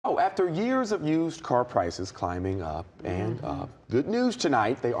So after years of used car prices climbing up and up, good news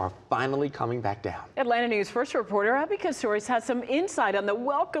tonight, they are finally coming back down. Atlanta News First reporter Abby Casores has some insight on the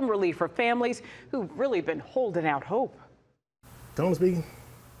welcome relief for families who've really been holding out hope. Tony speaking.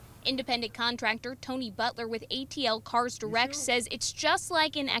 Independent contractor Tony Butler with ATL Cars Direct says it's just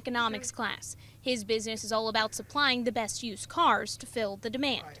like in economics class. His business is all about supplying the best used cars to fill the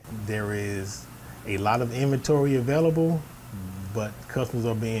demand. There is a lot of inventory available, but customers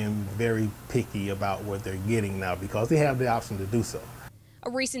are being very picky about what they're getting now because they have the option to do so. A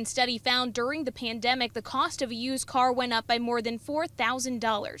recent study found during the pandemic, the cost of a used car went up by more than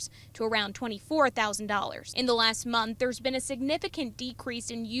 $4,000 to around $24,000. In the last month, there's been a significant decrease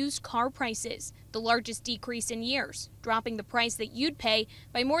in used car prices, the largest decrease in years, dropping the price that you'd pay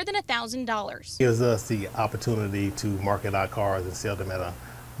by more than $1,000. Gives us the opportunity to market our cars and sell them at a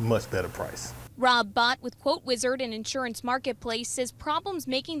much better price. Rob Bott with Quote Wizard and Insurance Marketplace says problems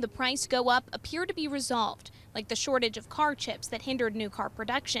making the price go up appear to be resolved, like the shortage of car chips that hindered new car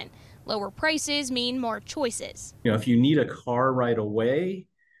production. Lower prices mean more choices. If you need a car right away,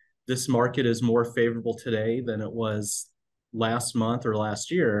 this market is more favorable today than it was last month or last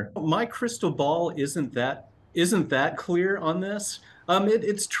year. My crystal ball isn't that clear on this.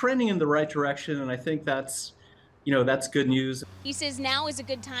 It's trending in the right direction, and I think that's good news. He says now is a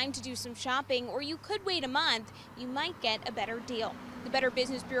good time to do some shopping, or you could wait a month. You might get a better deal. The Better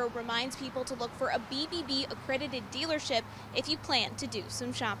Business Bureau reminds people to look for a BBB accredited dealership if you plan to do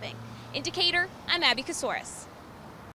some shopping. In Decatur, I'm Abby Casores.